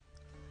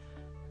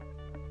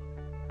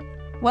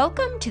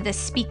Welcome to the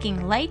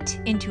Speaking Light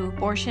into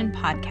Abortion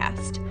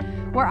podcast,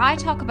 where I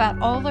talk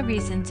about all the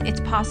reasons it's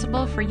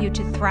possible for you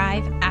to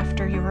thrive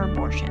after your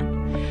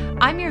abortion.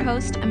 I'm your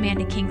host,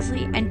 Amanda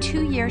Kingsley, and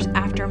 2 years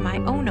after my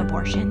own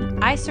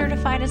abortion, I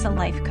certified as a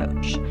life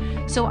coach,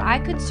 so I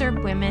could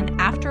serve women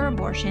after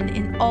abortion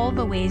in all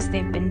the ways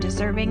they've been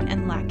deserving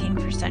and lacking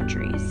for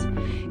centuries.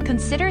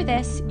 Consider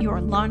this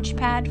your launch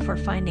pad for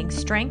finding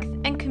strength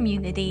and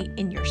community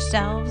in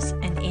yourselves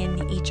and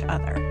in each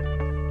other.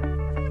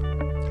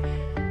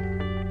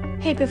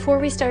 Hey, before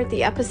we start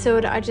the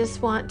episode, I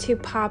just want to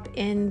pop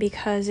in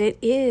because it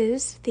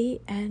is the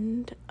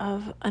end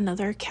of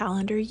another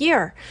calendar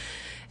year.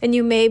 And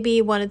you may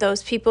be one of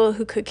those people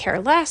who could care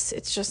less.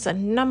 It's just a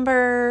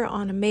number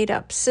on a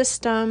made-up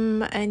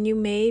system. And you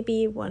may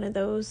be one of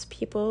those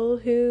people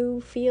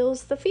who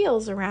feels the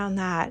feels around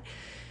that.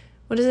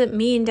 What does it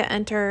mean to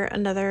enter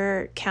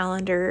another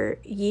calendar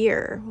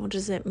year? What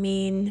does it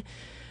mean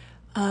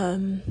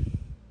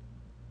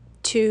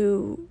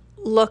to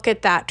look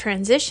at that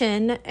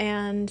transition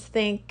and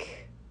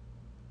think,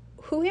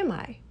 who am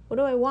I? What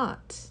do I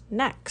want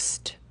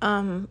next?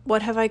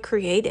 What have I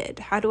created?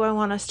 How do I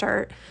want to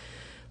start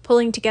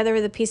pulling together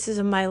the pieces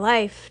of my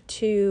life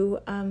to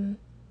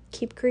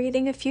keep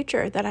creating a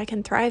future that I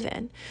can thrive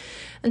in?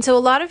 And so a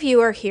lot of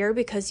you are here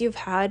because you've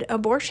had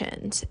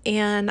abortions.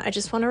 And I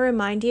just want to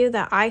remind you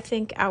that I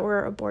think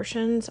our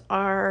abortions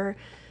are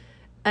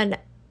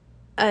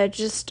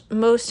just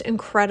most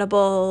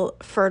incredible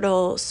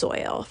fertile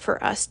soil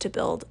for us to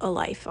build a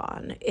life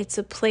on. It's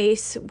a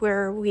place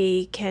where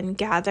we can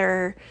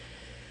gather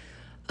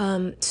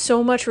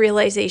so much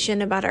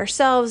realization about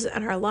ourselves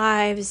and our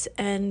lives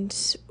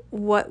and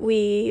what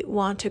we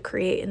want to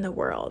create in the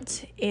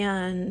world.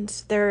 And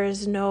there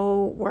is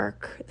no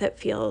work that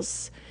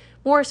feels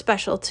more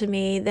special to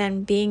me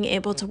than being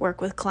able to work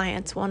with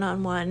clients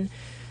one-on-one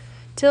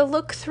to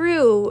look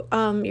through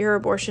your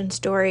abortion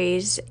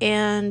stories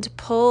and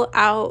pull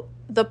out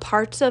the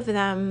parts of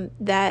them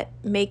that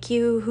make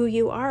you who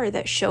you are,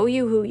 that show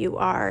you who you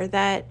are,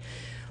 that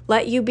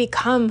let you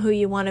become who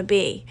you want to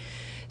be.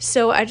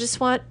 So I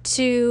just want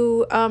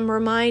to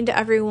remind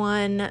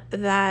everyone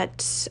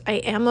that I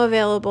am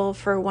available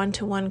for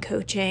one-to-one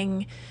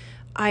coaching.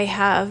 I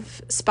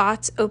have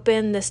spots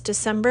open this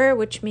December,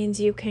 which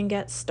means you can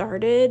get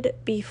started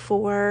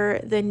before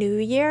the new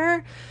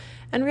year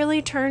and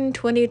really turn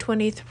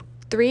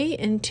 2023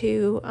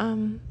 into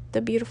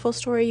the beautiful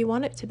story you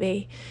want it to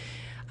be.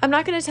 I'm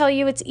not going to tell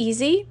you it's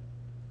easy,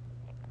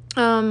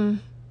 but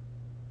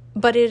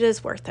it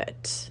is worth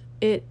it.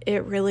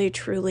 It really,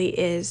 truly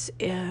is.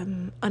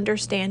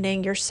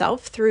 Understanding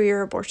yourself through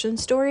your abortion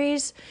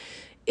stories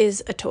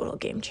is a total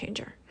game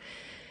changer.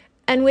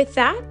 And with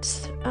that,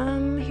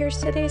 here's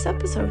today's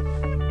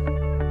episode.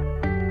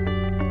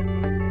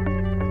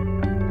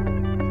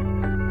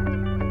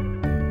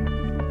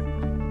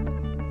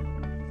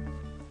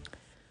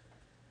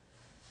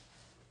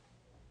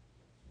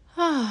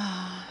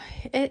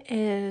 It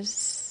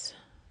is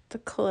the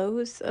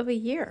close of a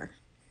year.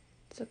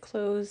 It's the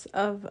close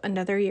of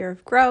another year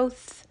of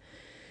growth,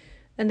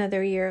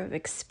 another year of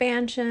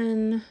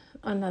expansion,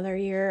 another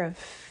year of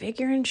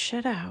figuring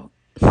shit out,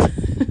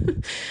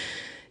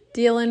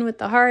 dealing with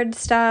the hard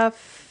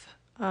stuff,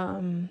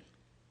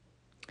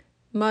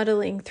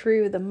 muddling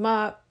through the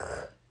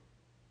muck,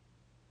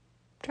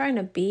 trying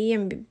to be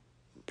and be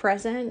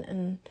present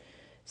and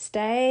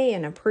stay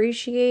and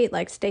appreciate,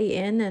 like stay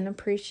in and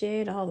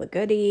appreciate all the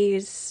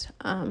goodies.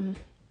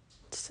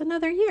 Just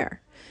another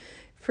year.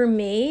 For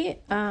me,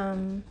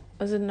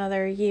 was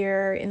another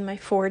year in my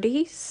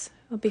 40s.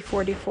 I'll be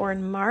 44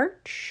 in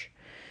March.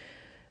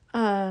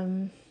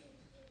 I've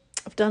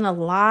done a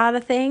lot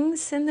of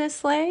things in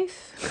this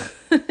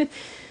life.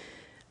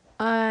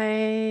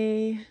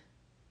 I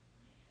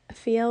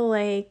feel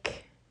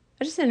like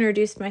I just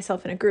introduced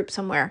myself in a group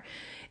somewhere,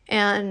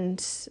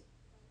 and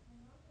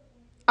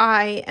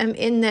I am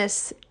in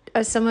this,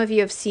 as some of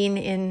you have seen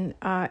in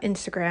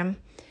Instagram,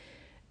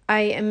 I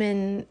am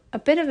in a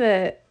bit of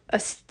a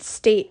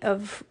state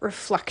of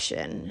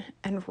reflection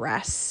and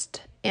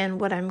rest and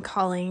what I'm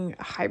calling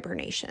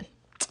hibernation.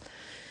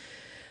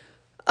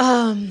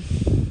 And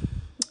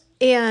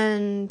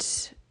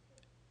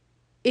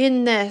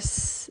in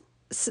this,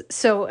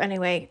 so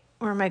anyway,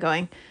 where am I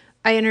going?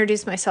 I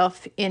introduced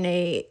myself in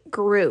a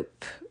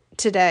group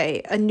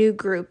today, a new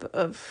group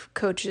of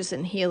coaches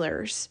and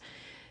healers.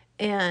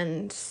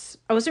 And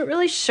I wasn't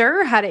really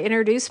sure how to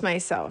introduce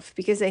myself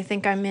because I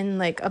think I'm in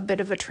like a bit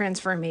of a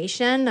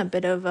transformation, a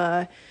bit of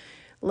a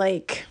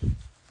like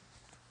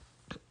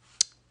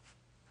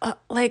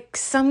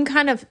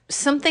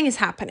something is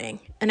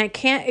happening and I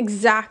can't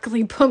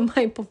exactly put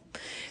my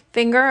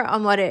finger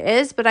on what it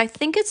is, but I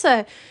think it's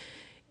a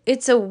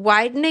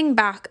widening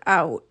back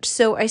out.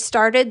 So I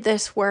started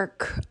this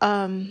work.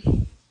 I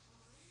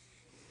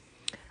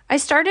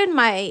started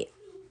my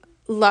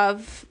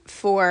love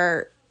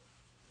for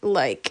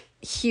like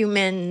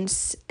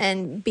humans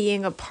and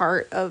being a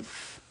part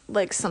of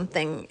like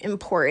something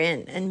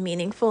important and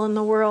meaningful in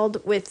the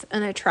world with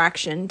an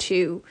attraction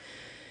to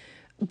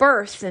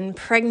birth and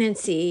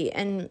pregnancy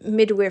and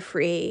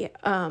midwifery.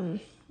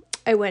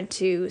 I went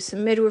to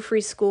some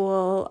midwifery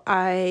school.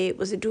 I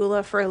was a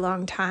doula for a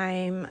long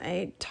time.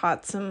 I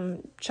taught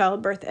some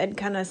childbirth ed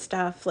kind of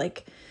stuff.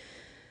 Like,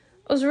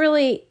 I was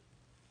really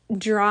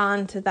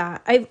drawn to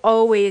that. I've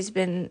always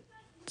been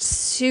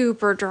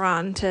super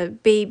drawn to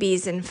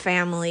babies and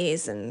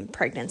families and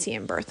pregnancy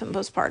and birth and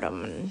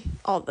postpartum and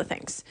all the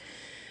things.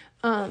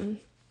 And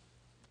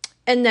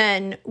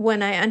then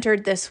when I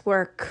entered this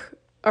work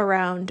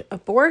around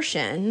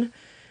abortion,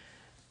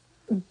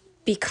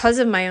 because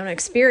of my own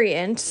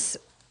experience,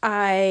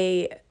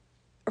 I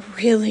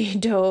really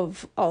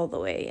dove all the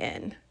way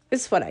in.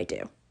 It's what I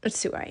do.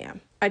 It's who I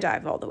am. I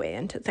dive all the way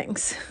into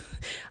things.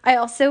 I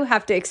also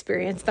have to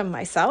experience them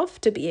myself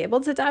to be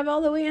able to dive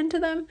all the way into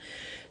them.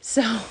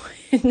 So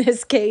in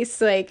this case,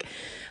 like,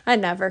 I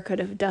never could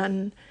have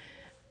done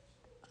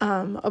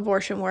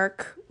abortion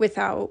work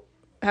without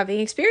having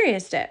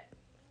experienced it.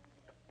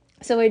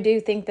 So I do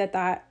think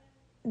that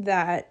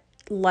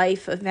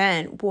life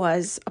event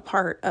was a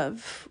part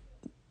of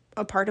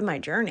my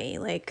journey.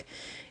 Like,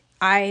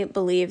 I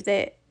believe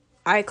that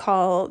I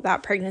call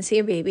that pregnancy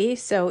a baby.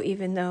 So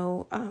even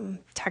though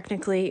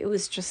technically it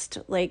was just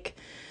like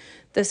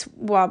this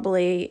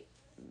wobbly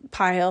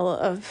pile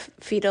of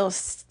fetal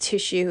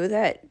tissue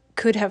that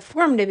could have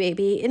formed a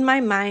baby, in my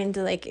mind,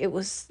 like, it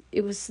was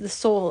the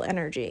soul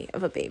energy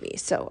of a baby.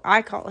 So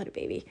I call it a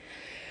baby.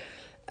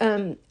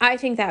 I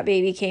think that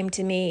baby came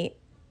to me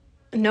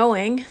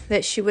knowing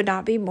that she would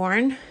not be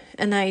born.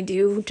 And I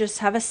do just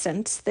have a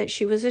sense that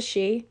she was a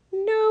she.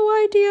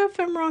 No idea if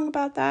I'm wrong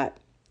about that.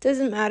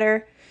 Doesn't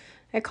matter.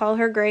 I call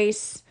her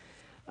Grace.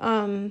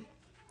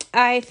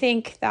 I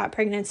think that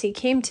pregnancy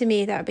came to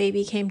me, that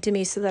baby came to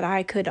me so that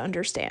I could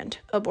understand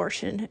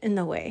abortion in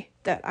the way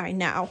that I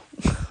now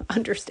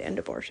understand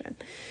abortion,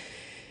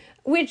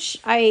 which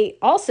I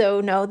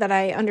also know that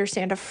I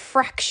understand a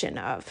fraction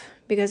of,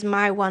 because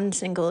my one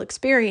single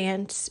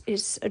experience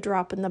is a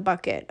drop in the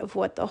bucket of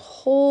what the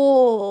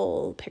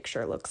whole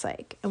picture looks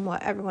like and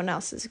what everyone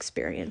else's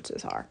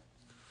experiences are.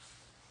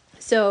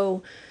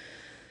 So,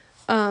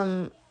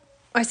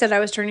 I said I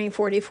was turning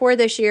 44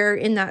 this year.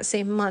 In that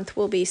same month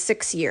will be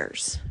 6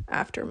 years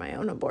after my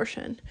own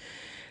abortion.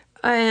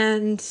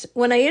 And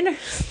when I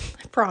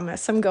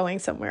promise I'm going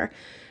somewhere.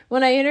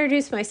 When I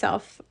introduced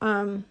myself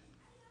in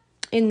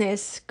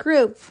this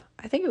group,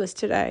 I think it was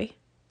today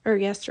or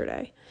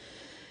yesterday,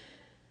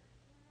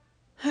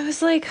 I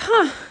was like,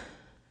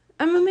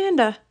 I'm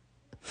Amanda.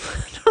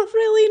 I don't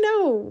really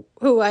know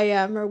who I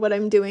am or what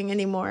I'm doing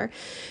anymore.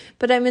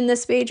 But I'm in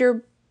this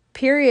major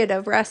period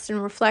of rest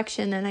and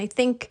reflection. And I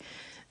think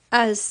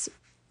as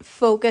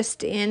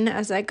focused in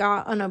as I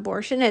got on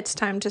abortion, it's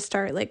time to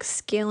start like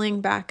scaling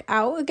back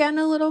out again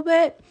a little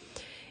bit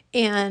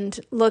and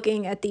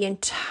looking at the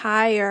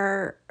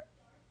entire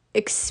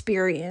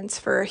experience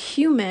for a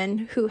human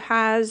who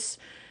has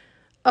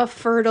a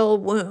fertile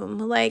womb,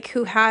 like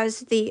who has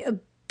the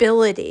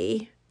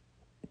ability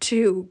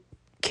to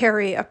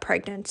carry a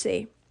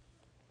pregnancy.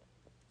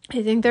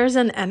 I think there's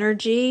an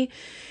energy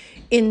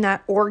in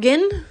that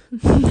organ,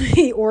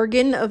 the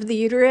organ of the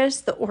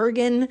uterus, the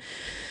organ,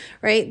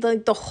 right?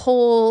 Like the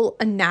whole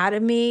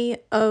anatomy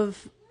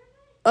of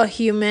a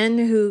human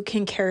who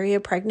can carry a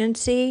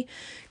pregnancy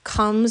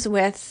comes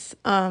with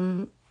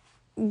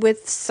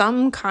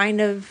some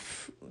kind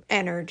of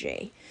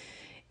energy.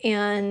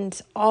 And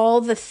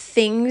all the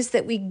things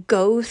that we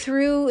go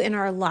through in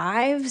our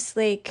lives,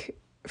 like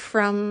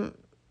from,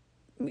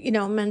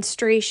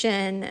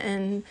 menstruation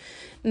and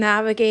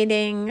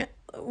navigating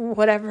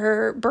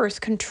whatever birth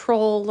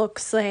control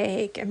looks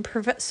like, and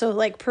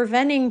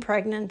preventing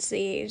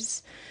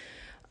pregnancies,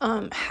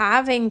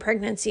 having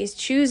pregnancies,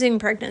 choosing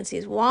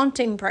pregnancies,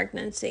 wanting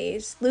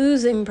pregnancies,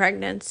 losing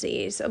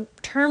pregnancies,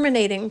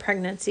 terminating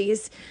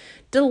pregnancies,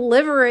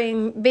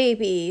 delivering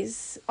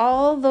babies,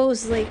 all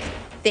those like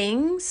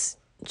things.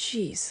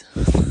 Jeez,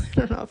 I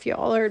don't know if you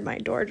all heard my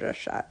door just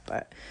shut,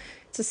 but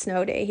it's a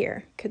snow day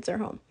here. Kids are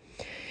home.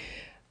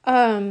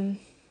 I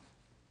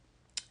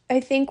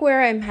think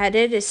where I'm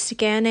headed is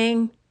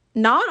scanning,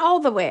 not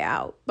all the way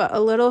out, but a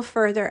little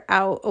further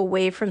out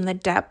away from the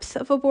depth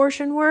of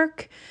abortion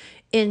work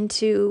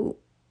into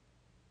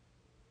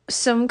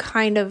some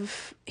kind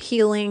of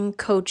healing,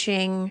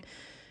 coaching,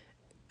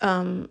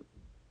 I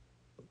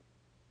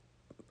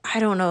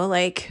don't know,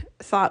 like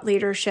thought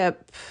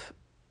leadership,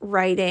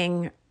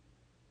 writing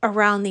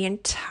around the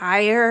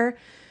entire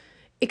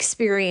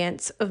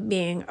experience of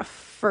being a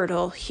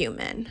fertile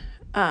human,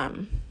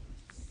 and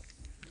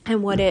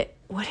what it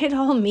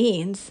all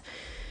means.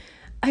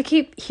 I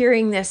keep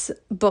hearing this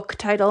book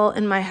title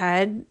in my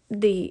head,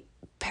 The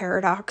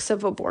Paradox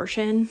of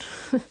Abortion,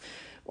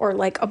 or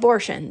like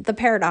Abortion, The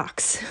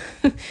Paradox.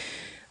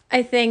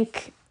 I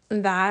think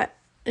that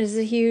is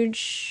a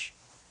huge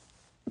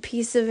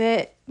piece of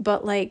it,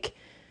 but like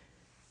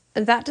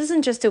that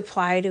doesn't just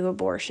apply to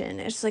abortion.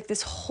 It's like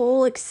this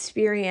whole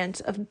experience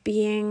of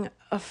being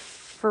a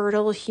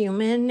fertile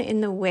human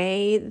in the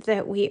way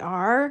that we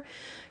are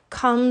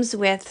comes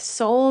with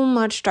so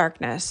much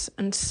darkness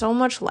and so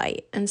much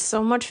light and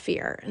so much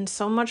fear and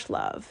so much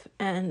love.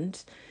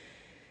 And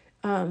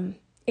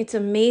it's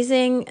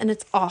amazing and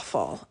it's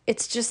awful.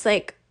 It's just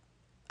like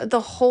the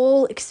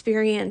whole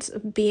experience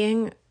of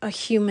being a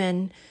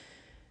human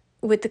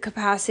with the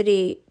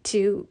capacity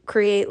to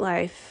create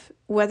life,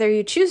 whether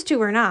you choose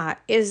to or not,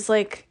 is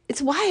like,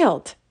 it's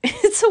wild.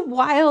 It's a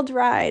wild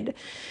ride.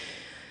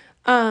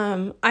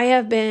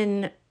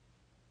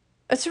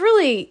 It's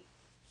really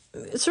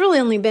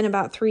only been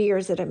about 3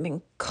 years that I've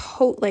been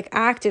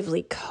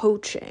actively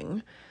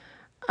coaching.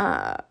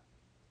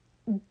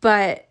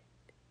 But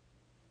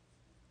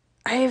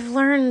I've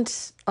learned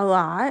a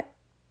lot,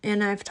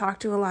 and I've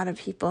talked to a lot of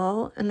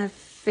people, and I've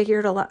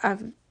figured a lot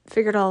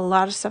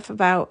of stuff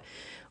about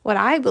what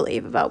I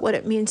believe about what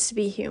it means to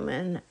be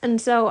human.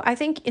 And so I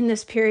think in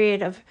this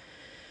period of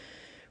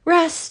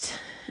rest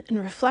and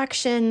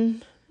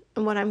reflection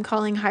and what I'm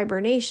calling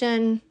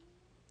hibernation,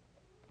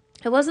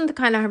 it wasn't the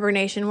kind of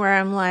hibernation where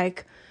I'm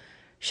like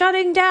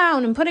shutting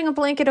down and putting a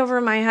blanket over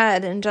my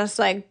head and just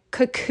like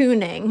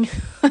cocooning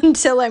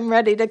until I'm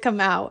ready to come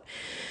out.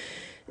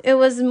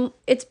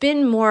 It's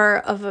been more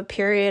of a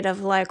period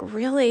of like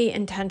really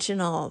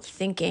intentional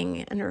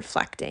thinking and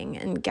reflecting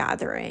and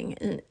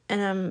gathering,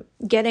 and I'm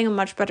getting a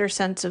much better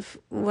sense of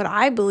what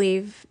I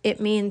believe it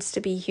means to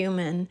be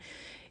human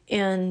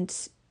and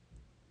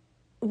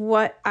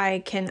what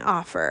I can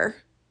offer,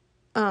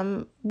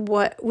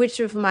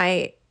 which of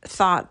my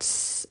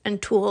thoughts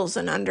and tools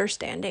and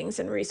understandings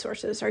and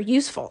resources are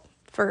useful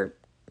for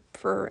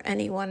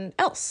anyone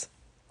else.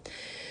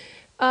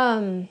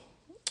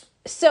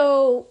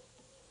 So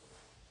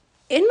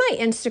in my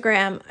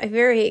Instagram, I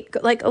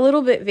a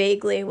little bit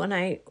vaguely when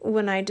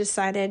I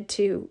decided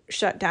to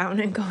shut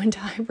down and go into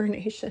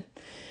hibernation,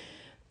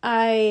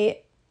 I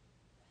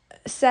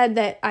said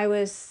that I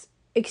was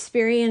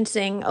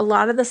experiencing a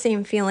lot of the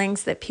same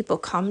feelings that people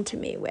come to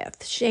me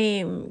with: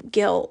 shame,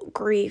 guilt,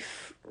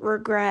 grief,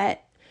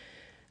 regret.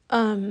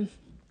 And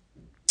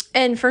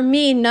for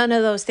me, none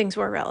of those things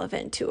were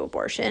relevant to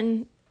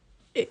abortion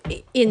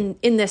in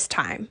this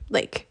time.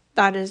 Like,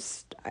 that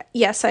is,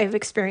 yes, I've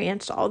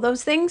experienced all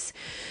those things,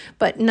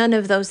 but none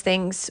of those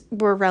things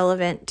were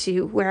relevant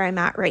to where I'm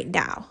at right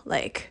now.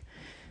 Like,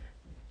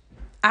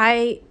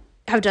 I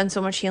have done so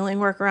much healing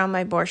work around my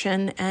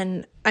abortion,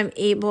 and I'm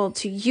able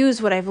to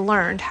use what I've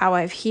learned, how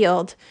I've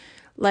healed,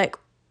 like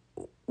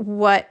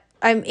what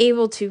I'm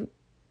able to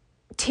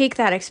take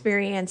that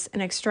experience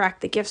and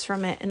extract the gifts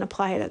from it and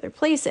apply it other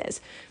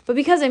places. But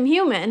because I'm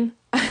human,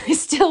 I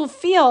still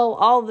feel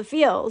all the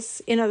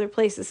feels in other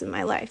places in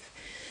my life.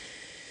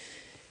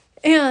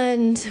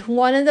 And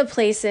one of the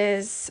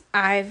places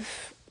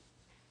I've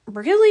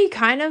really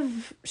kind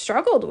of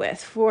struggled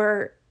with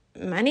for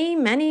many,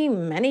 many,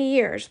 many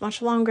years,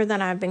 much longer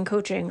than I've been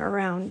coaching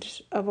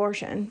around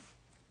abortion,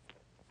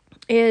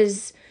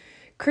 is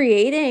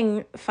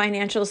creating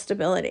financial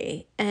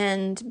stability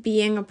and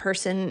being a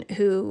person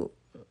who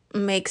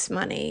makes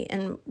money.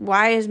 And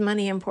why is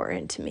money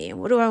important to me?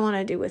 What do I want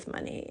to do with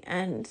money?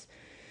 And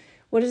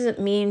what does it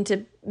mean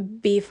to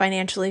be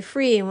financially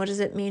free? And what does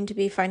it mean to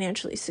be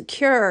financially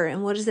secure?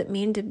 And what does it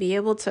mean to be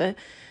able to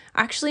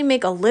actually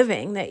make a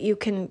living that you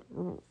can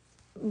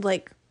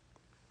like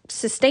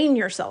sustain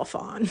yourself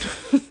on?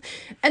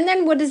 And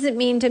then what does it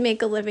mean to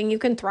make a living you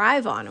can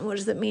thrive on? And what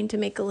does it mean to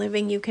make a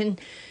living you can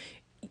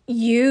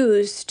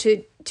use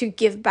to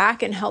give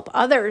back and help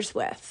others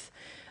with?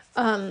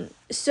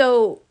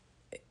 So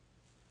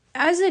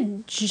as a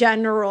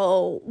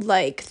general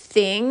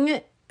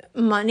thing,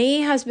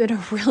 money has been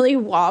a really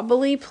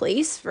wobbly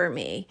place for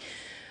me.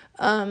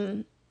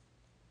 I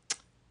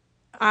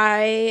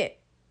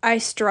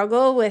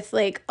struggle with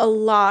a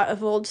lot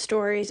of old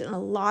stories and a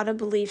lot of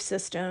belief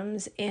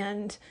systems,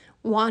 and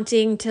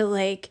wanting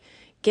to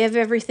give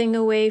everything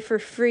away for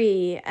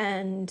free,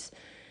 and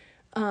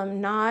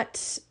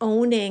not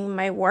owning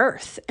my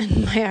worth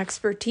and my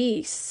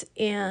expertise,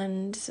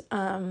 and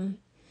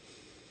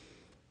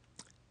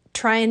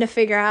trying to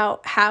figure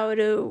out how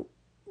to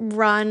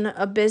run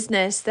a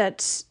business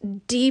that's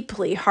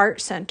deeply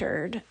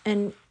heart-centered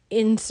and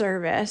in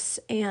service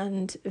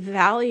and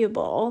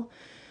valuable,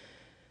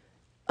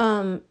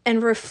 and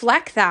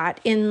reflect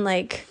that in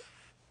my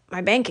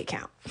bank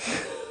account.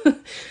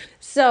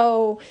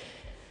 So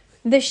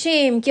the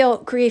shame,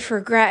 guilt, grief,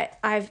 regret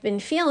I've been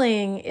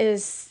feeling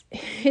it's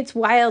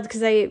wild,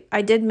 because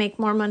I did make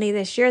more money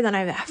this year than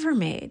I've ever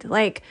made.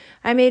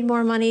 I made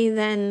more money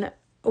than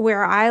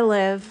where I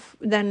live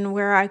than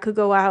where I could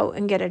go out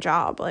and get a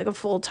job, a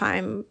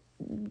full-time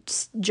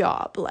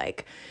job. I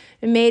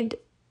made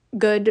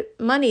good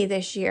money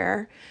this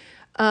year.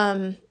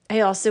 I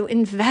also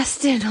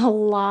invested a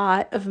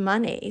lot of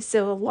money.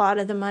 So a lot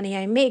of the money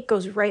I make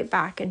goes right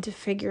back into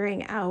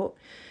figuring out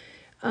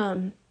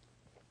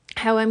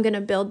how I'm going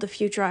to build the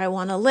future I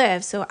want to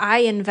live. So I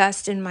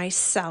invest in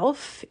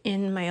myself,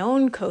 in my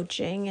own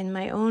coaching, in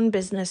my own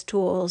business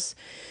tools,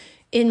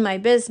 in my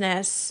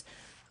business.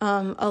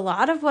 A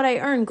lot of what I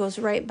earn goes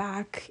right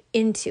back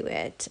into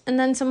it. And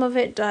then some of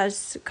it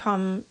does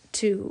come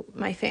to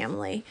my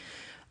family.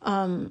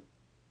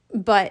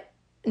 But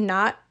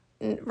not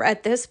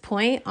at this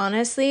point,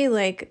 honestly,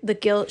 like the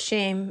guilt,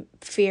 shame,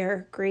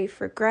 fear, grief,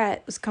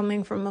 regret was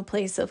coming from a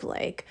place of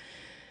like,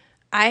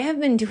 I have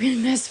been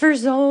doing this for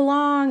so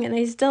long and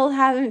I still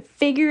haven't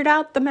figured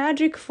out the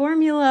magic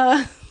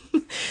formula.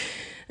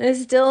 I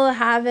still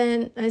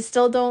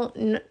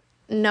don't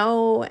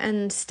know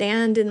and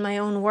stand in my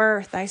own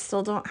worth. I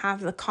still don't have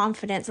the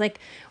confidence. Like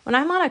when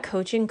I'm on a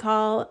coaching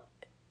call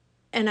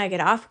and I get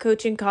off a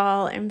coaching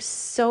call, I'm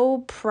so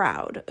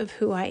proud of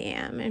who I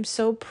am. I'm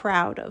so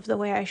proud of the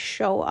way I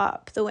show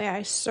up, the way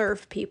I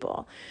serve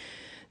people,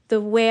 the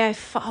way I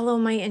follow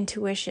my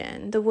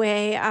intuition, the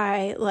way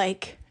I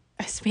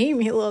it's making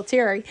me a little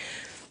teary.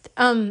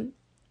 The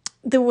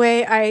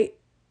way I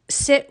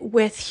sit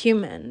with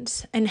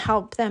humans and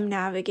help them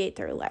navigate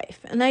their life.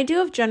 And I do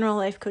have general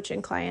life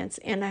coaching clients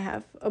and I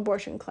have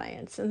abortion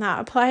clients, and that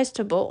applies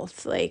to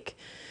both. Like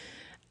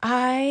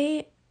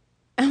I'm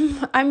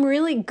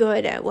really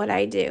good at what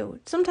I do.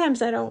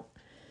 Sometimes I don't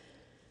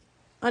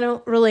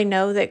really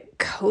know that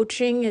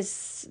coaching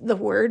is the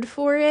word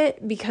for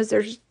it, because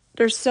there's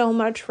so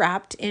much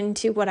wrapped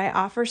into what I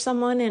offer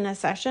someone in a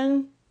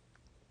session,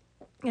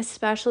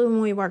 especially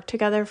when we work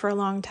together for a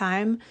long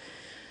time.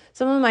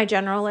 Some of my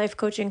general life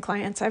coaching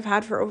clients I've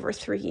had for over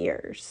 3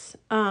 years.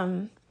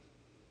 And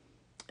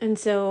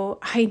so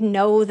I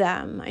know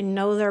them. I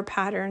know their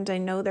patterns. I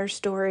know their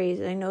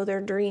stories. I know their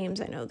dreams.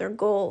 I know their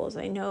goals.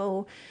 I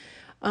know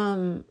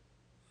I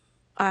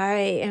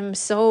am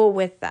so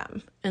with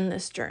them in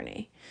this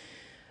journey.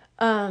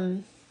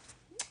 I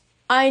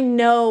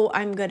know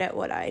I'm good at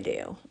what I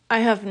do. I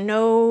have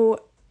no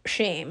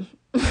shame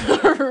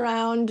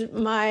around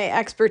my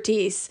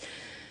expertise,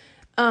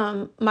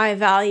 my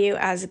value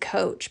as a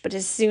coach. But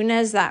as soon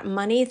as that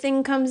money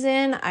thing comes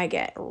in, I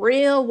get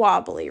real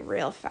wobbly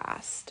real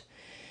fast.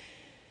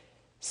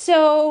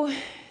 So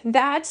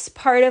that's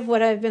part of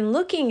what I've been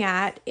looking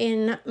at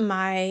in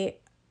my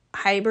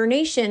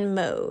hibernation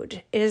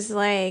mode, is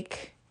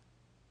like,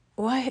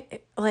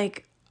 what,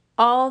 like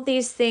all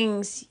these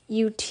things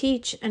you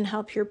teach and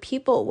help your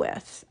people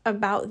with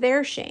about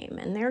their shame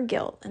and their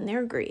guilt and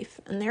their grief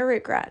and their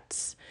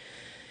regrets.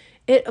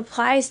 It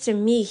applies to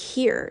me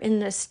here in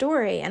this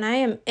story, and I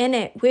am in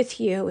it with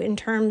you in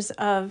terms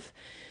of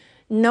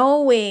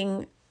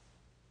knowing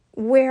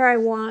where I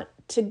want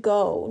to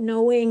go,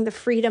 knowing the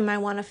freedom I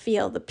want to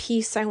feel, the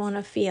peace I want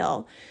to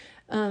feel,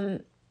 the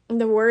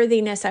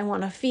worthiness I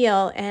want to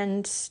feel,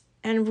 and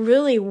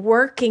really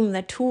working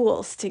the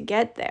tools to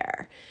get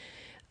there.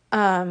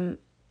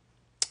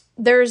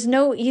 There's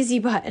no easy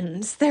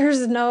buttons.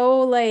 There's no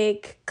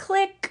like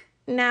click,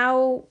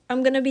 now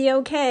I'm going to be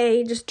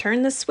okay. Just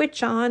turn the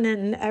switch on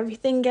and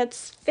everything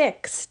gets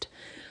fixed.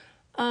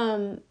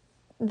 The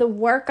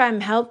work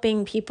I'm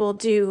helping people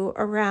do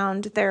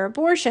around their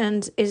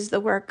abortions is the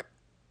work.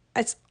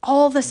 It's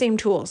all the same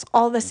tools,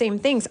 all the same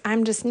things.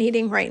 I'm just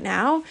needing right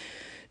now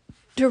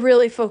to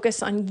really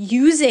focus on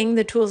using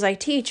the tools I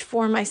teach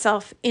for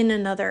myself in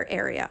another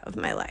area of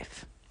my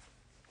life.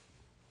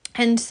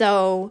 And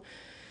so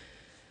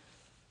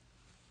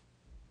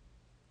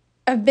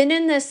I've been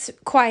in this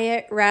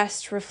quiet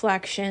rest,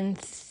 reflection,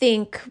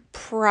 think,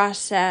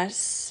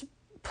 process,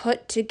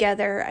 put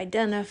together,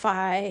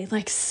 identify,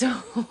 like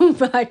so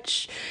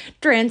much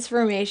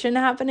transformation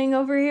happening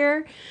over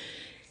here.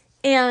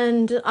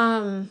 And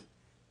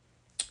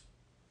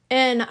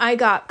I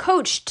got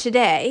coached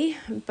today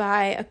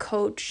by a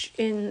coach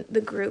in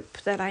the group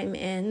that I'm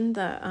in,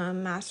 the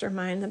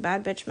mastermind, the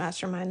Bad Bitch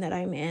Mastermind that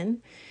I'm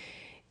in.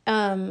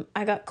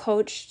 I got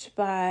coached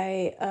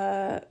by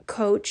a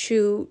coach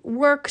who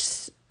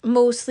works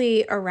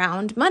mostly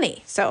around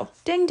money. So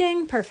ding,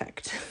 ding,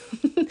 perfect.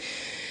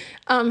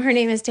 Her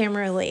name is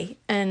Tamara Lee,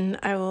 and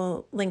I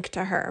will link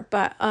to her.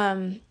 But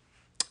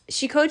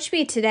she coached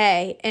me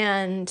today,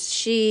 and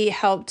she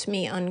helped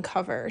me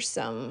uncover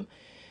some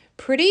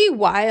pretty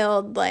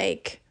wild,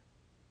 like,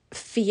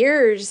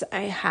 fears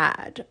I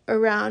had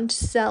around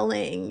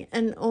selling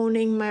and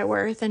owning my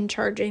worth and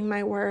charging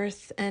my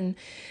worth. And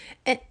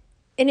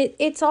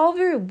it's all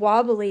very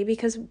wobbly,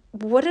 because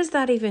what does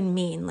that even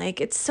mean?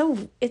 Like, it's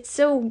so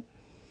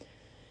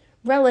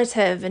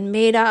relative and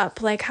made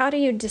up. Like, how do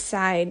you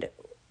decide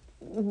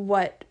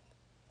what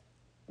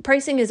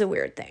pricing is? A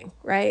weird thing,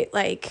 right?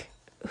 Like,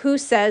 who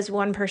says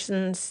one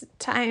person's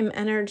time,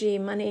 energy,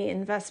 money,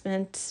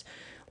 investment,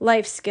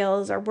 life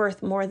skills are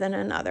worth more than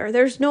another?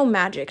 There's no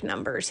magic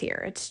numbers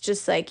here. It's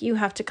just like you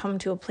have to come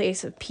to a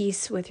place of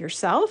peace with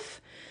yourself,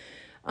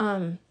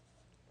 and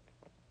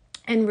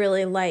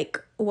really like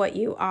what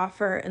you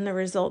offer and the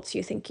results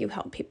you think you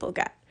help people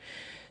get.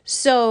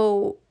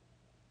 So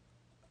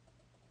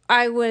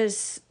I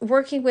was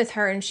working with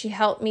her, and she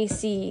helped me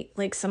see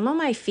like some of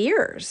my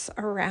fears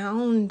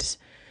around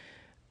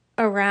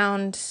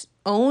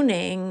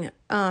owning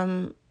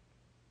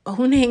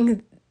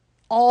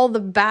all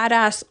the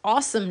badass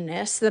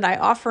awesomeness that I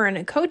offer in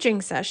a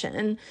coaching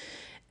session,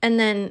 and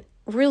then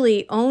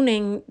really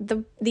owning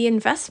the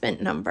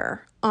investment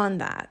number on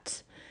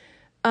that.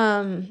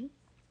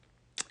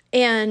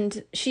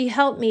 And she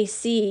helped me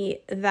see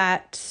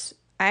that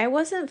I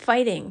wasn't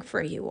fighting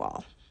for you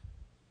all.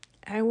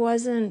 I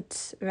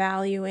wasn't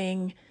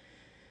valuing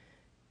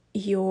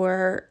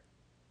your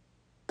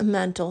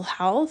mental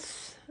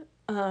health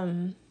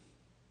in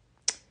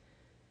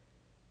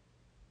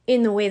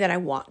the way that I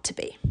want to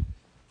be.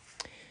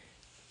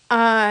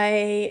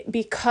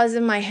 Because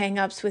of my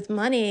hangups with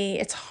money,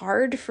 it's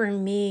hard for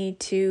me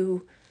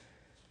to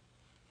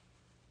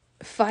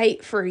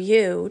fight for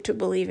you to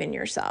believe in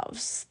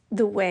yourselves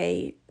the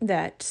way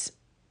that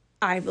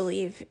I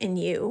believe in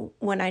you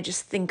when I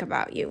just think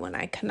about you, when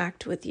I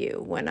connect with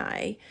you, when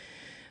I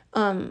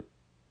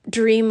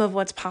dream of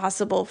what's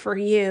possible for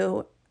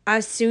you.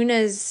 As soon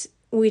as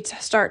we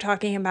start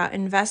talking about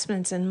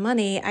investments and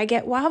money, I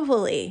get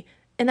wobbly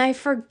and I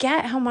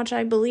forget how much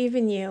I believe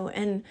in you.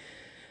 And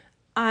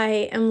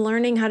I am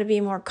learning how to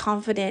be more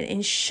confident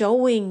in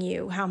showing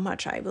you how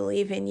much I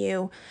believe in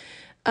you,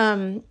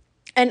 and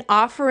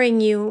offering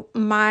you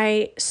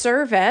my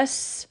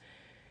service,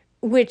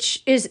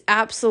 which is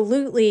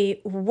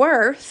absolutely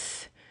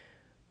worth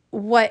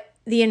what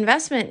the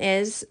investment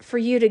is for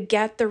you to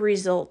get the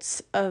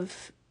results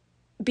of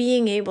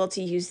being able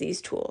to use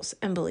these tools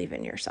and believe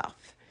in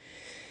yourself.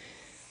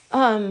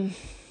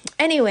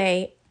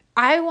 Anyway,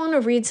 I want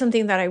to read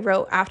something that I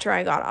wrote after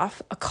I got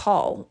off a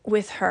call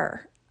with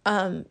her.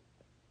 And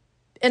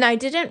I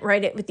didn't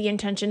write it with the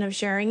intention of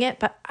sharing it,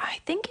 but I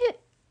think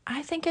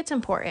it's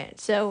important.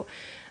 So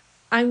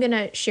I'm going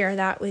to share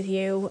that with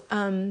you.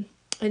 And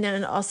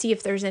then I'll see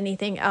if there's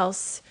anything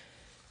else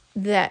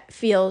that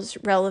feels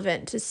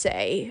relevant to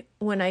say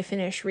when I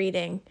finish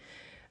reading.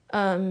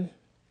 Yeah,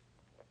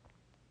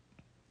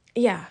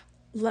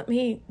 let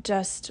me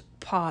just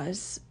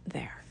pause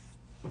there.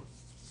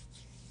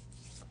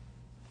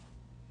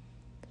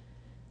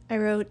 I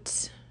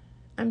wrote,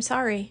 I'm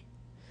sorry.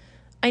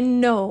 I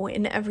know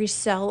in every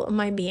cell of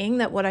my being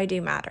that what I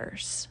do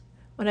matters.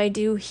 What I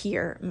do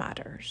here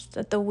matters.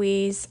 That the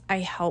ways I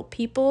help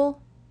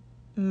people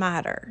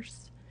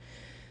matters.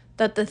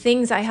 That the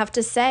things I have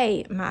to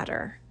say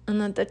matter.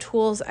 And that the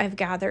tools I've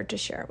gathered to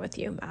share with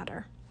you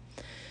matter.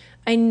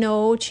 I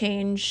know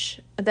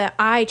that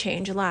I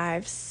change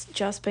lives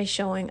just by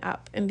showing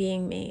up and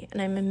being me. And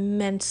I'm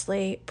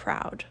immensely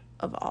proud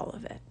of all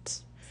of it.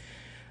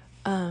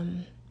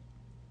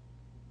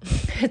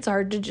 It's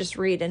hard to just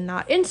read and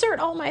not insert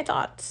all my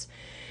thoughts.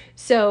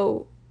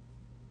 So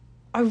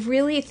I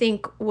really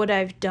think what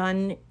I've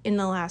done in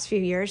the last few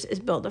years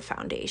is build a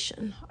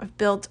foundation. I've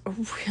built a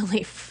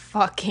really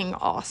fucking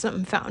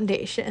awesome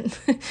foundation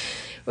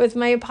with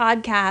my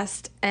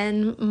podcast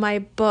and my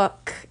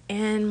book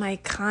and my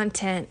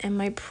content and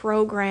my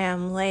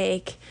program.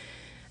 Like,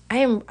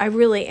 I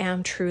really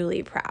am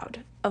truly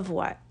proud of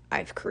what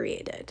I've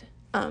created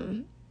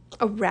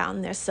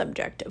around this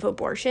subject of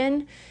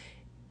abortion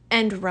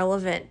and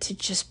relevant to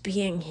just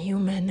being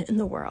human in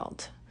the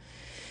world.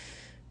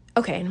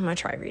 Okay, I'm going to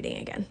try reading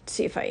again,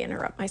 see if I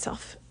interrupt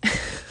myself.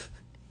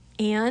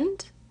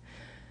 And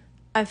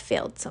I've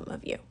failed some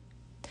of you.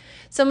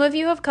 Some of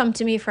you have come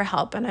to me for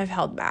help and I've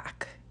held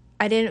back.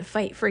 I didn't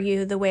fight for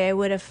you the way I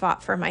would have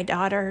fought for my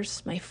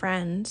daughters, my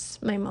friends,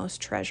 my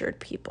most treasured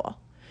people.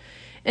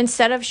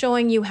 Instead of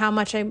showing you how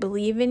much I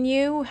believe in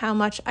you, how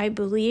much I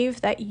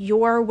believe that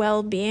your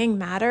well-being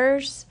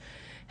matters,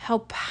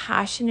 how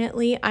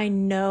passionately I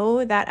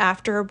know that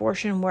after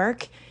abortion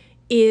work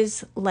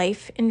is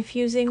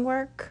life-infusing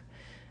work.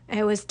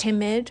 I was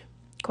timid,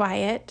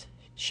 quiet,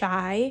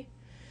 shy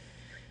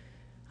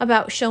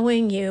about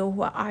showing you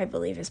what I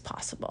believe is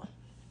possible.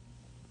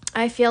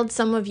 I failed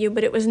some of you,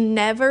 but it was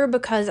never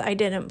because I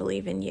didn't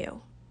believe in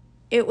you.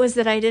 It was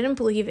that I didn't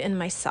believe in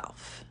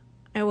myself.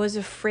 I was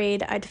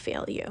afraid I'd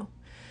fail you.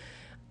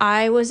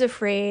 I was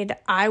afraid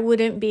I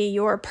wouldn't be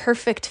your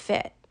perfect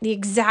fit, the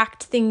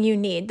exact thing you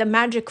need, the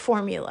magic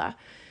formula.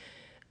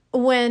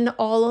 When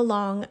all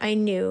along I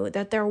knew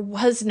that there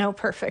was no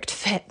perfect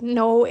fit,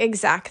 no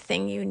exact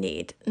thing you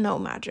need, no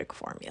magic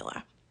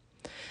formula.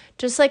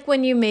 Just like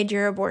when you made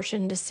your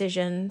abortion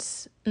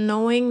decisions,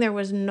 knowing there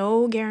was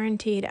no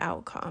guaranteed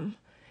outcome,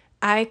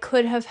 I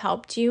could have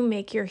helped you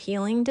make your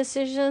healing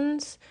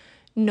decisions,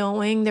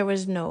 knowing there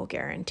was no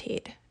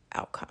guaranteed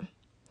outcome.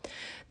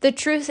 The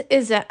truth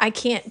is that I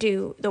can't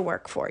do the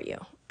work for you.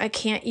 I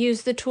can't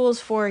use the tools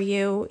for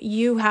you.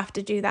 You have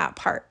to do that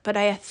part. But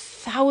I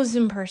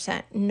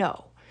 1,000%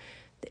 know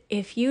that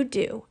if you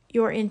do,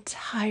 your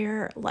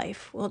entire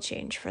life will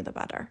change for the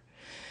better.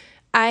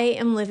 I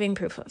am living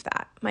proof of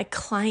that. My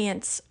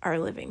clients are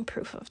living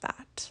proof of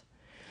that.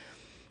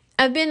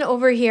 I've been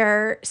over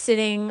here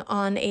sitting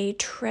on a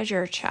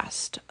treasure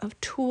chest of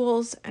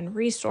tools and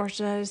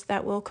resources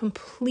that will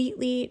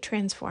completely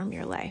transform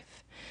your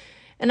life.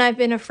 And I've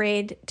been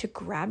afraid to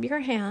grab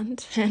your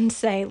hand and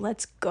say,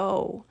 let's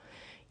go.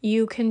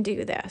 You can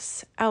do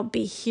this. I'll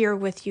be here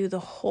with you the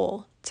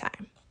whole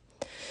time.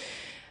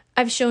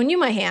 I've shown you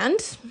my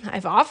hand.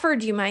 I've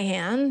offered you my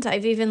hand.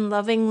 I've even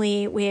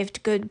lovingly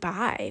waved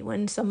goodbye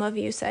when some of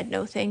you said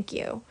no thank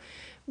you.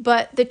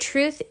 But the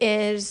truth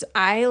is,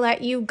 I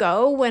let you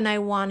go when I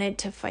wanted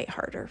to fight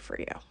harder for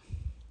you.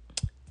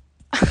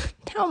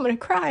 Now I'm going to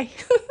cry.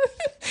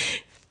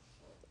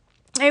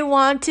 I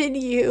wanted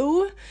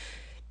you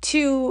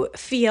to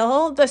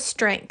feel the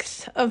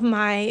strength of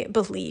my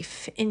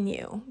belief in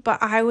you,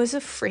 but I was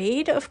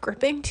afraid of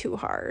gripping too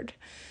hard.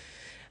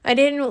 I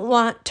didn't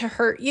want to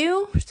hurt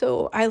you,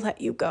 so I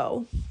let you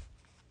go.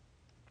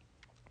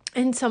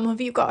 And some of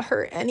you got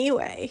hurt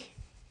anyway.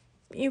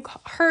 You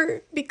got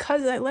hurt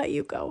because I let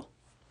you go.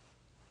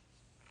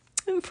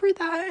 And for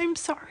that, I'm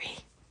sorry.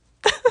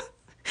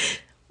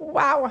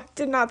 Wow,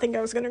 did not think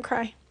I was going to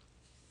cry.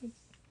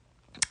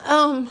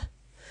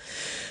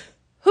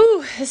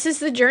 This is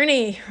the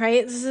journey,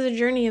 right? This is the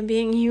journey of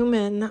being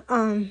human.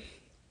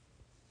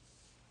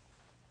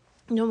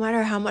 No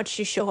matter how much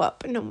you show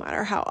up, no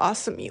matter how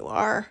awesome you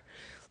are,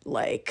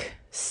 like,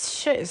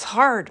 shit is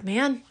hard,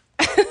 man.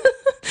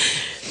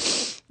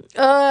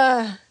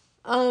 I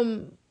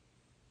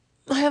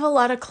have a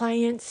lot of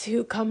clients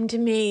who come to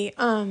me.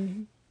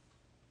 I'm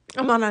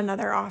on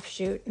another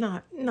offshoot,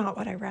 not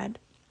what I read.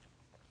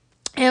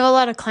 I have a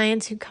lot of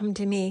clients who come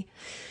to me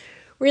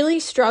really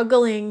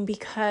struggling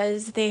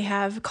because they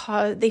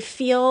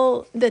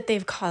feel that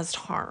they've caused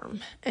harm,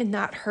 and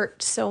that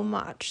hurt so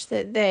much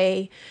that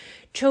they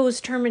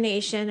chose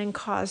termination and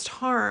caused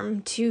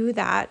harm to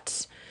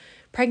that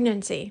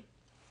pregnancy,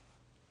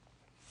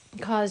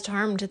 caused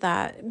harm to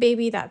that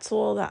baby, that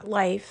soul, that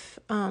life,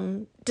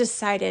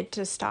 decided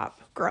to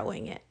stop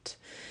growing it.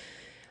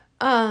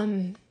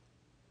 And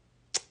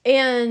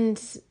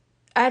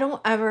I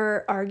don't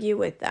ever argue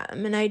with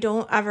them, and I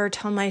don't ever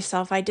tell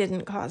myself I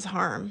didn't cause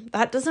harm.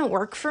 That doesn't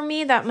work for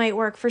me. That might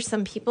work for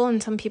some people,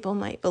 and some people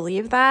might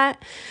believe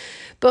that.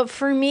 But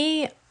for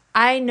me,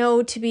 I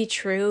know to be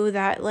true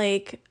that,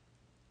 like,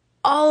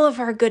 all of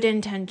our good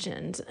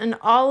intentions and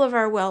all of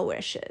our well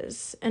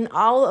wishes and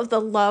all of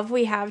the love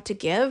we have to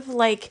give,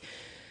 like,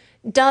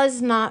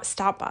 does not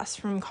stop us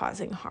from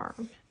causing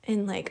harm.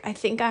 And, like, I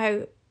think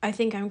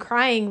I'm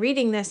crying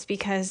reading this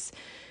because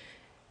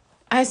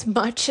as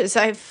much as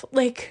I've,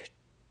 like,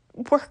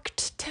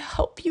 worked to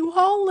help you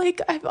all,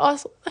 like, I've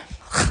also,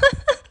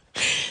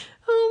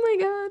 oh my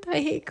God,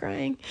 I hate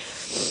crying.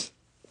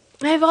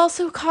 I've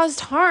also caused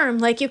harm.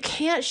 Like, you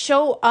can't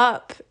show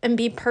up and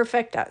be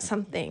perfect at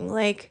something.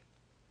 Like,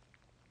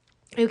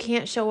 you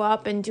can't show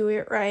up and do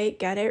it right,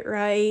 get it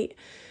right,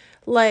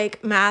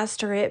 like,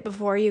 master it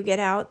before you get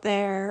out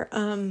there.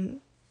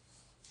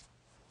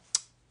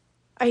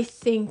 I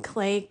think,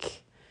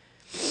 like,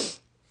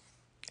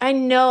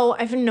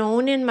 I've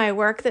known in my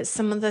work that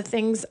some of the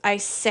things I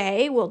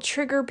say will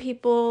trigger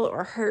people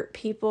or hurt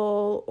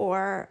people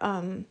or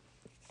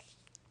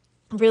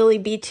really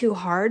be too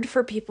hard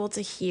for people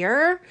to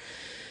hear.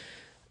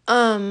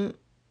 Because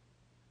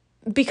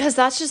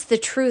that's just the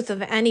truth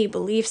of any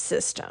belief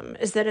system,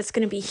 is that it's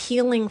going to be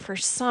healing for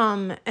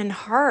some and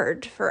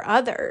hard for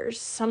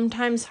others.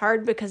 Sometimes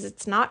hard because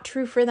it's not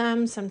true for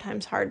them.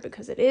 Sometimes hard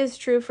because it is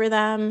true for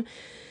them.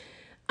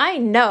 I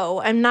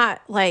know I'm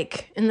not,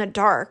 like, in the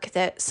dark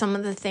that some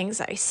of the things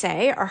I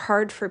say are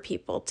hard for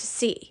people to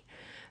see.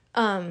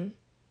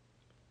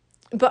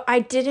 But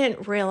I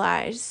didn't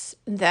realize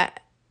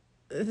that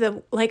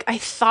I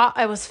thought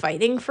I was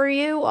fighting for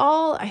you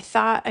all. I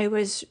thought I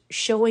was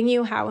showing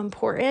you how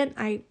important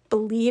I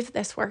believe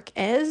this work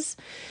is.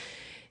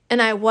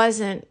 And I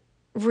wasn't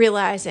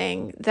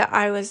realizing that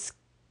I was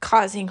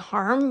causing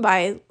harm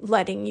by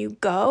letting you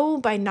go,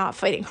 by not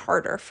fighting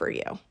harder for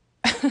you.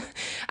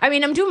 I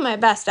mean, I'm doing my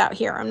best out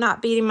here. I'm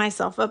not beating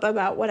myself up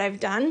about what I've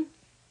done.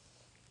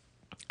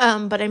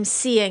 But I'm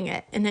seeing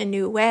it in a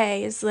new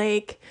way. It's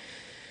like,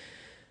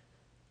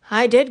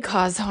 I did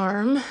cause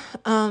harm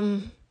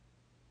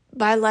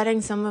by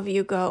letting some of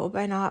you go,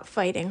 by not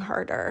fighting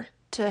harder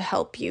to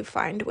help you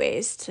find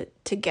ways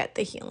to get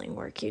the healing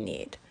work you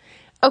need.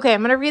 Okay,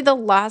 I'm going to read the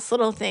last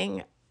little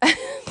thing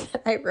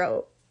that I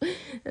wrote,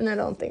 and I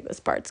don't think this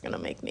part's going to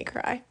make me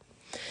cry.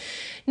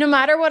 No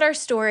matter what our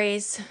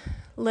stories,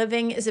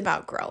 living is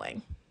about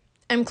growing.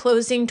 I'm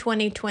closing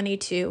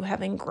 2022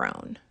 having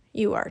grown.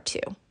 You are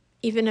too,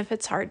 even if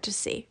it's hard to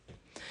see.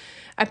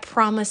 I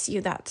promise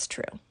you that's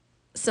true.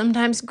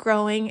 Sometimes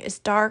growing is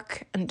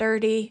dark and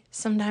dirty.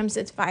 Sometimes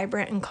it's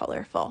vibrant and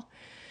colorful.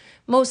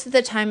 Most of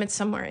the time it's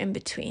somewhere in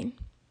between.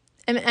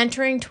 I'm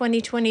entering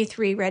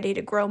 2023 ready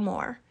to grow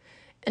more.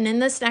 And in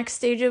this next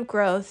stage of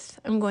growth,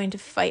 I'm going to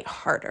fight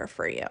harder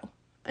for you.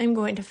 I'm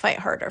going to fight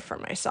harder for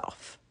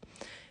myself.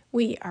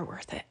 We are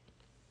worth it.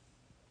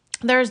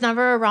 There is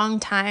never a wrong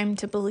time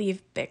to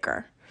believe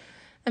bigger.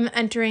 I'm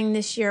entering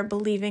this year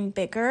believing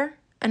bigger,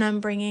 and I'm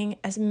bringing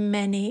as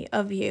many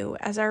of you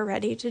as are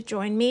ready to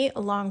join me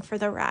along for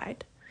the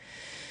ride.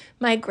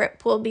 My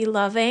grip will be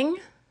loving,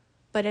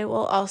 but it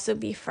will also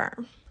be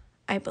firm.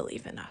 I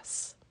believe in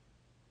us.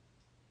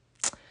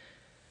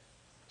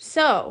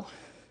 So,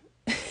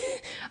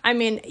 I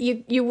mean,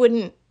 I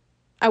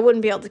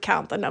wouldn't be able to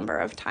count the number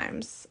of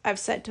times I've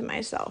said to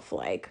myself,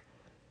 like,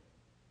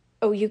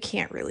 oh, you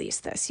can't release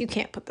this. You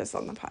can't put this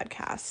on the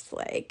podcast.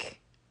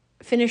 Like,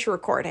 finish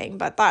recording,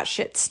 but that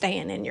shit's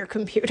staying in your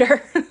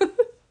computer.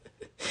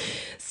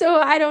 So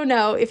I don't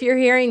know. If you're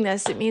hearing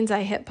this, it means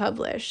I hit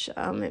publish.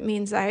 It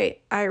means I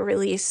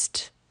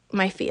released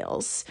my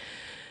feels.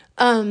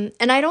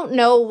 And I don't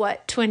know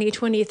what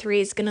 2023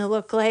 is going to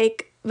look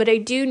like, but I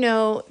do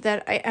know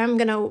that I am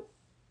going to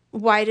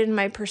widen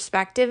my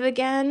perspective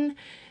again,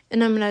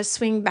 and I'm going to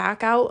swing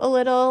back out a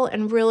little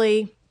and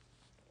really,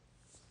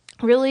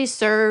 really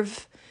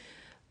serve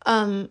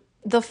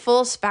the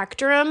full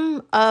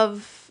spectrum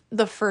of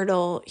the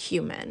fertile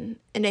human.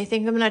 And I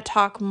think I'm going to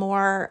talk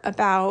more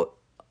about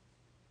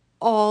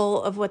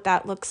all of what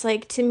that looks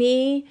like to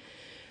me.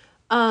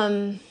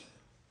 I'm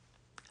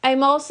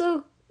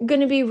also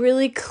going to be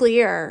really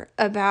clear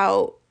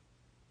about,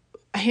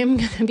 I am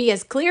going to be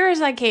as clear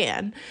as I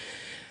can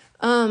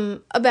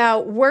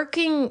about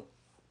working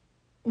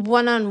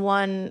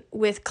one-on-one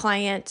with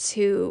clients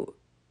who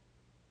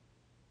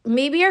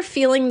maybe are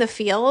feeling the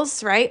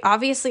feels, right?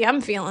 Obviously,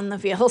 I'm feeling the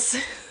feels.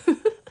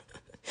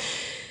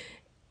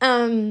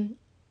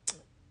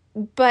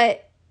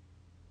 But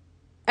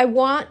I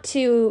want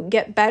to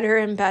get better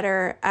and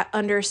better at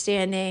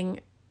understanding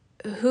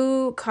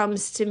who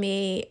comes to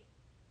me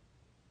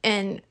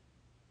and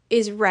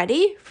is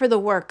ready for the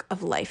work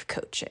of life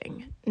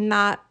coaching,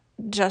 not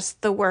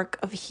just the work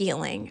of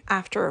healing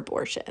after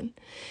abortion.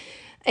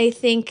 I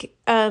think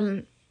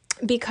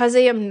because I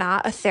am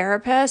not a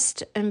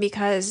therapist and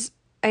because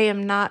I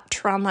am not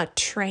trauma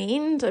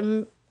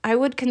trained, I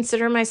would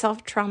consider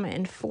myself trauma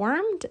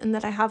informed, and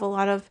that I have a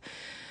lot of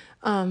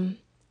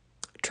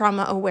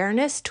trauma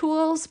awareness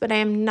tools, but I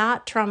am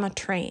not trauma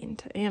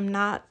trained. I am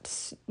not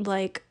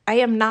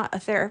a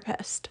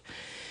therapist.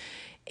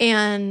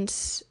 And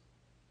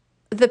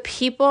the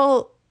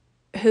people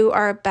who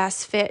are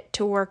best fit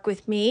to work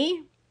with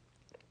me,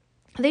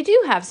 they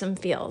do have some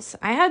feels.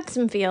 I had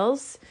some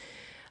feels.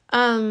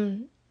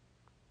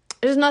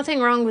 There's nothing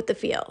wrong with the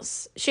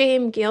feels.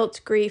 Shame,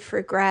 guilt, grief,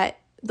 regret,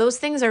 those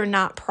things are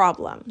not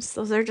problems.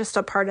 Those are just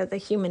a part of the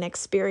human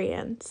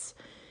experience.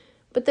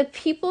 But the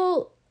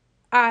people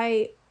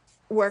I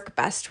work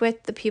best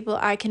with, the people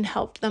I can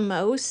help the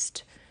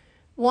most,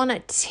 want to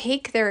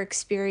take their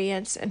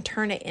experience and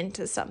turn it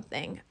into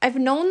something. I've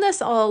known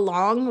this all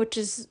along, which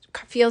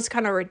feels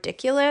kind of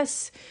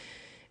ridiculous,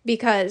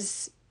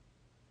 because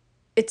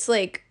it's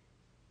like,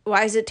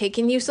 why is it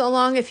taking you so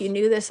long if you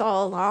knew this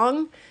all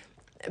along?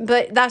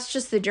 But that's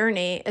just the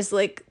journey, is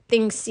like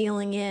things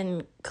sealing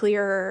in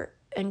clearer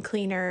and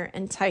cleaner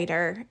and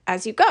tighter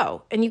as you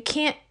go. And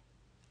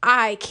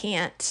I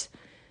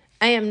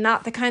am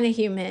not the kind of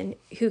human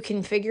who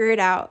can figure it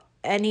out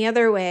any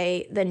other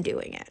way than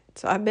doing it.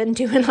 So I've been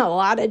doing a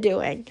lot of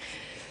doing.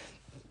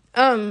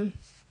 The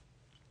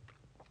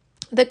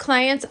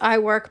clients I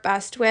work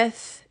best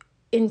with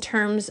in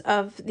terms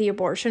of the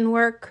abortion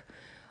work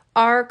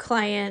are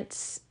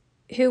clients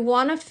who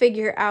want to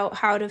figure out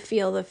how to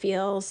feel the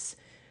feels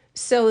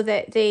so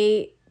that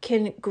they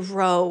can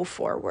grow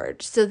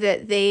forward, so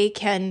that they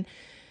can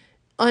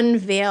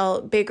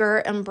unveil bigger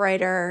and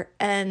brighter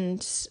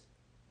and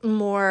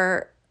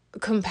more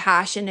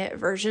compassionate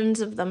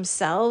versions of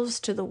themselves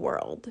to the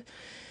world.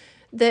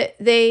 That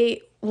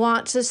they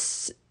want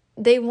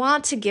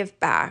to give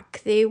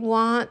back. They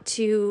want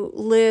to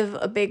live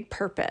a big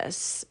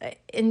purpose.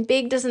 And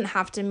big doesn't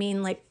have to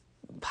mean like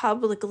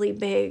publicly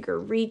big or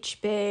reach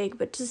big,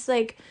 but just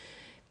like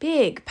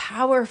big,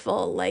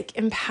 powerful, like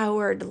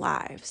empowered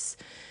lives.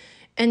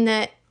 And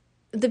that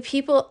the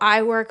people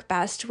I work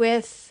best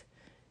with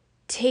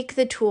take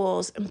the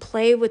tools and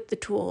play with the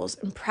tools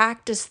and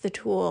practice the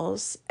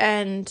tools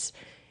and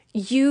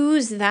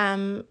use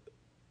them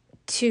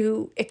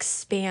to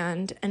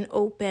expand and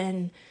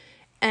open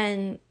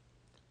and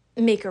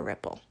make a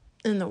ripple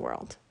in the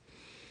world.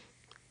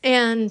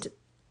 And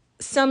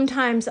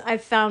sometimes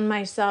I've found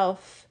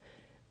myself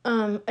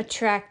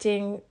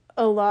attracting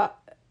a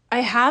lot.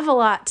 I have a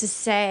lot to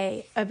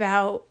say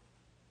about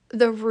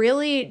the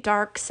really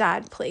dark,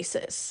 sad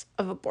places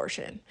of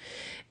abortion.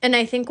 And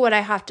I think what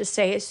I have to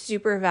say is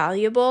super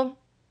valuable,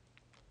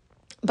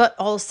 but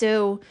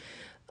also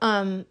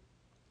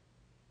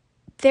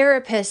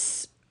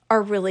therapists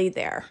are really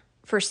there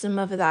for some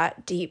of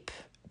that deep,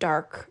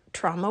 dark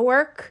trauma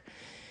work.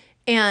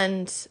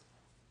 And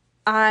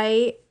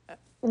I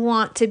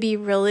want to be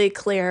really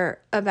clear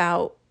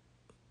about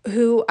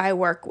who I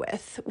work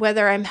with,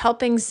 whether I'm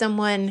helping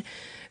someone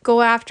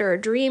go after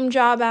a dream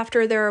job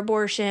after their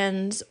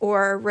abortions,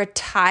 or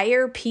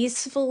retire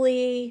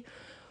peacefully,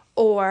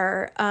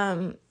 or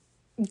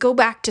go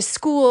back to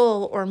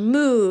school, or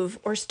move,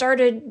 or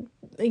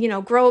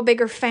grow a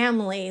bigger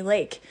family.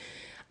 Like,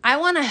 I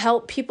want to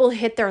help people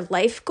hit their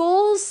life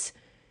goals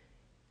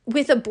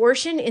with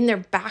abortion in their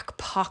back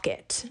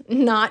pocket,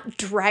 not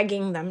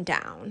dragging them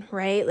down,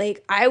 right?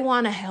 Like, I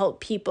want to help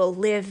people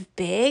live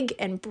big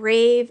and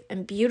brave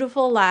and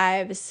beautiful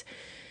lives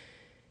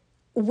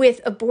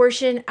with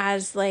abortion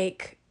as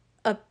like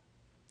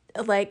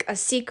a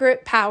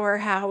secret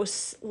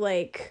powerhouse,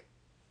 like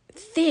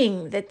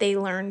thing that they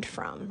learned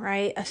from,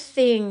 right? A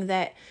thing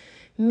that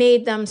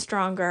made them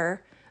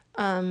stronger,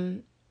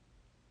 a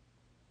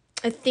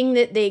thing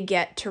that they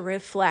get to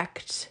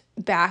reflect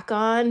back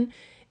on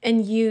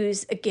and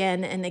use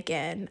again and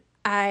again.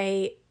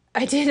 I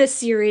did a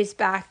series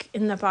back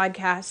in the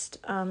podcast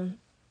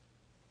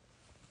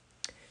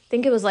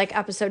think it was like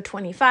episode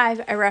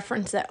 25. I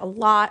reference it a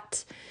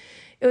lot.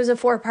 It was a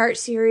 4-part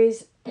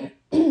series,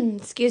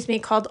 excuse me,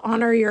 called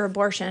Honor Your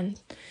Abortion.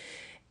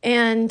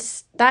 And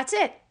that's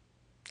it.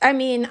 I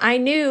mean, I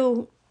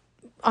knew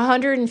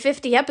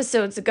 150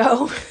 episodes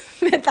ago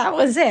that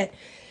was it.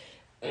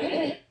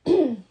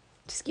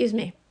 Excuse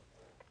me.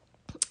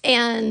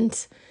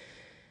 And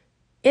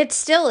it's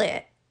still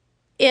it.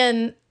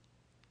 And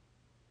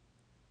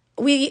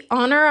we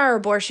honor our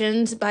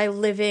abortions by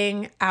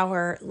living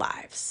our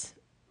lives.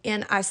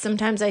 And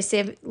sometimes I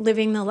say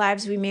living the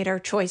lives we made our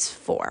choice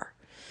for.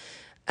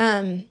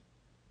 And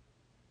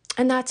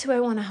that's who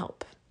I want to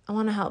help. I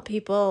want to help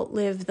people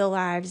live the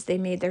lives they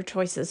made their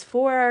choices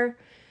for,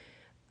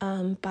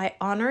 by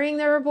honoring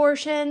their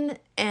abortion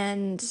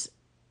and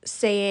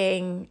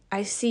saying,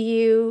 I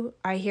see you,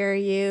 I hear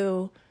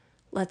you,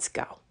 let's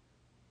go.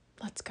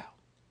 Let's go.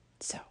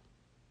 So,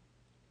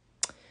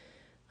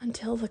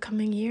 until the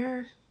coming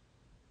year,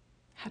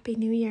 Happy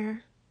New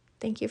Year.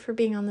 Thank you for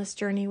being on this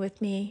journey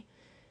with me,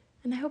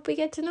 and I hope we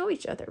get to know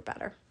each other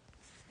better.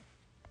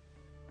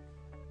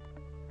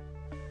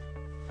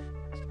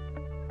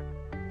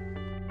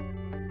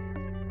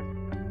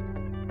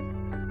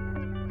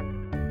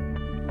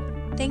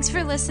 Thanks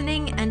for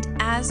listening, and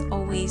as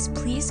always,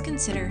 please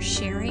consider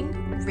sharing,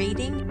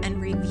 rating,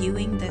 and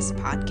reviewing this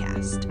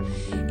podcast.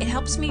 It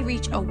helps me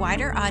reach a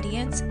wider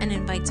audience and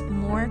invites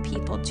more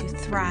people to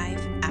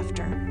thrive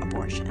after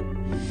abortion.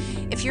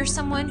 If you're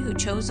someone who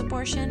chose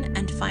abortion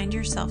and find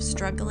yourself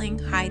struggling,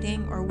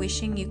 hiding, or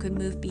wishing you could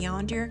move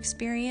beyond your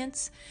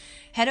experience,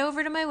 head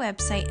over to my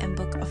website and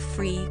book a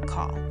free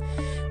call.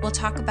 We'll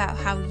talk about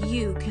how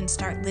you can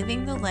start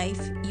living the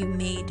life you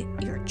made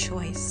your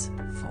choice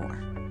for.